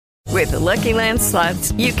With the Lucky Land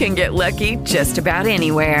Slots, you can get lucky just about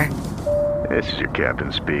anywhere. This is your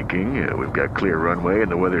captain speaking. We've got clear runway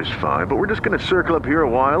and the weather's fine, but we're just going to circle up here a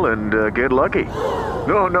while and get lucky.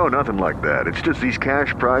 No, nothing like that. It's just these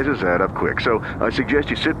cash prizes add up quick. So I suggest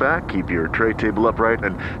you sit back, keep your tray table upright,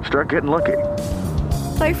 and start getting lucky.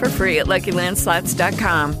 Play for free at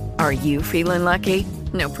LuckyLandSlots.com. Are you feeling lucky?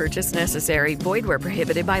 No purchase necessary. Void where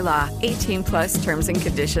prohibited by law. 18+ terms and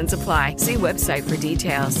conditions apply. See website for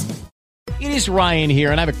details. It is Ryan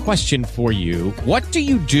here, and I have a question for you. What do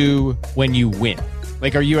you do when you win?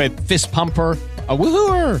 Like, are you a fist pumper, a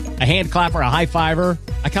woohooer, a hand clapper, a high fiver?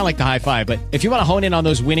 I kind of like the high five, but if you want to hone in on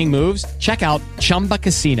those winning moves, check out Chumba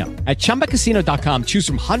Casino. At ChumbaCasino.com, choose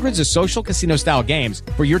from hundreds of social casino-style games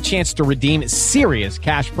for your chance to redeem serious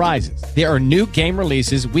cash prizes. There are new game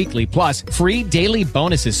releases weekly, plus free daily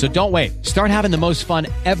bonuses. So don't wait. Start having the most fun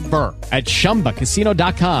ever at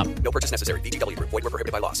ChumbaCasino.com. No purchase necessary. VGW. Void where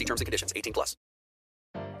prohibited by law. See terms and conditions. 18+.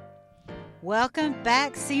 Welcome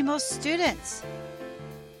back, SEMO students.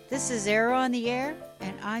 This is Arrow on the Air,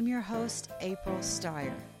 and I'm your host, April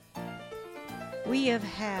Steyer. We have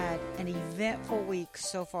had an eventful week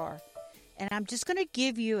so far, and I'm just going to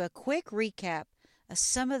give you a quick recap of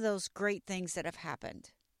some of those great things that have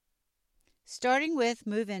happened. Starting with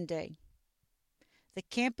Move-In Day. The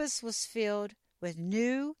campus was filled with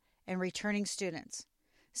new and returning students.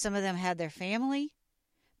 Some of them had their family,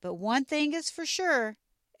 but one thing is for sure,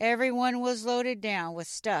 everyone was loaded down with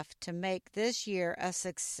stuff to make this year a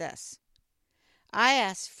success. I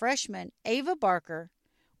asked freshman Ava Barker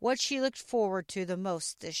what she looked forward to the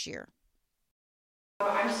most this year.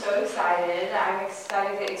 I'm so excited. I'm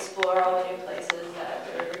excited to explore all the new places that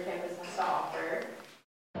the River campus has to offer.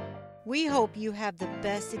 We hope you have the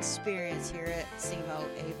best experience here at SEMO,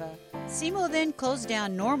 Ava. SEMO then closed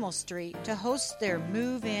down Normal Street to host their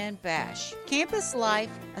Move-In Bash. Campus Life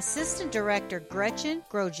Assistant Director Gretchen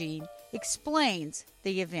Grogine explains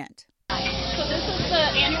the event. So this is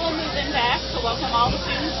the annual Move-In Bash to welcome all the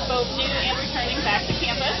students, both new and returning, back to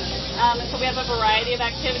campus. So we have a variety of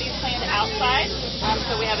activities planned outside.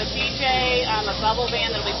 So we have a DJ, a bubble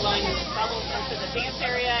band that will be blowing bubbles into the dance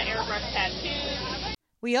area, airbrush tattoos.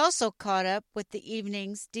 We also caught up with the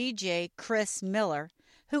evening's DJ, Chris Miller,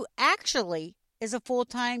 who actually is a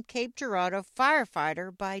full-time Cape Girardeau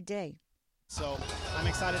firefighter by day. So I'm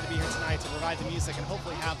excited to be here tonight to provide the music and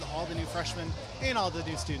hopefully have all the new freshmen and all the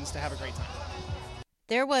new students to have a great time.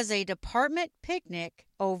 There was a department picnic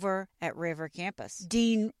over at River Campus.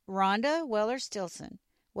 Dean Rhonda Weller-Stilson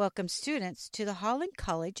welcomed students to the Holland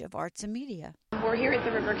College of Arts and Media. We're here at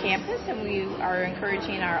the River Campus, and we are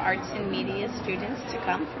encouraging our arts and media students to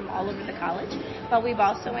come from all over the college. But we've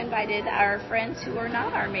also invited our friends who are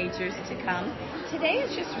not our majors to come. Today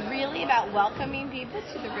is just really about welcoming people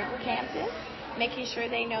to the River Campus, making sure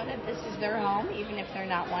they know that this is their home, even if they're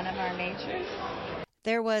not one of our majors.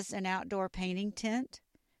 There was an outdoor painting tent,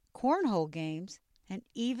 cornhole games, and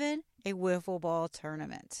even a wiffle ball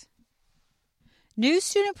tournament. New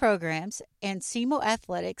student programs and SEMO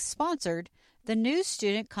Athletics sponsored the new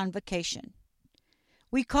student convocation.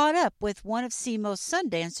 We caught up with one of SEMO's sun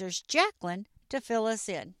dancers, Jacqueline, to fill us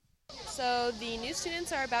in. So the new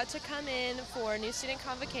students are about to come in for new student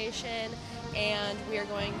convocation, and we are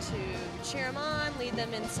going to cheer them on, lead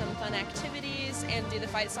them in some fun activities, and do the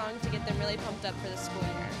fight song to get them really pumped up for the school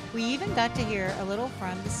year. We even got to hear a little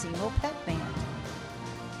from the SEMO Pep Band.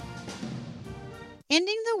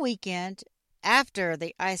 Ending the weekend after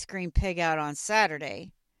the ice cream pig out on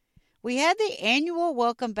Saturday, we had the annual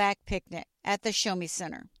Welcome Back picnic at the Show Me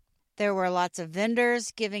Center. There were lots of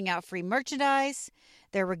vendors giving out free merchandise.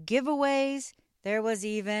 There were giveaways. There was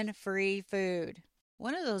even free food.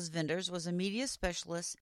 One of those vendors was a media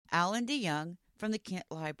specialist, Alan DeYoung, from the Kent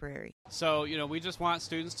Library. So, we just want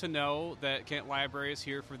students to know that Kent Library is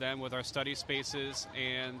here for them with our study spaces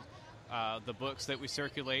and the books that we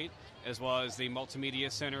circulate, as well as the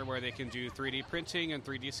multimedia center where they can do 3D printing and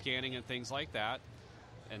 3D scanning and things like that.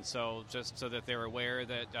 And so just so that they're aware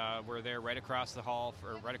that we're there right across the hall,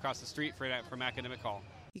 or right across the street from Academic Hall.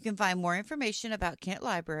 You can find more information about Kent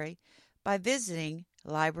Library by visiting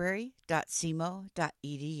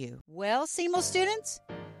library.semo.edu. Well, SEMO students,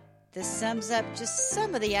 this sums up just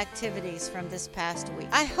some of the activities from this past week.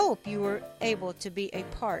 I hope you were able to be a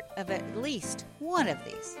part of at least one of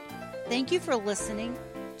these. Thank you for listening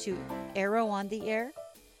to Arrow on the Air.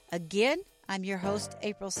 Again, I'm your host,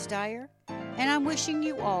 April Steyer, and I'm wishing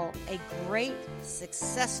you all a great,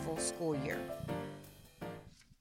 successful school year.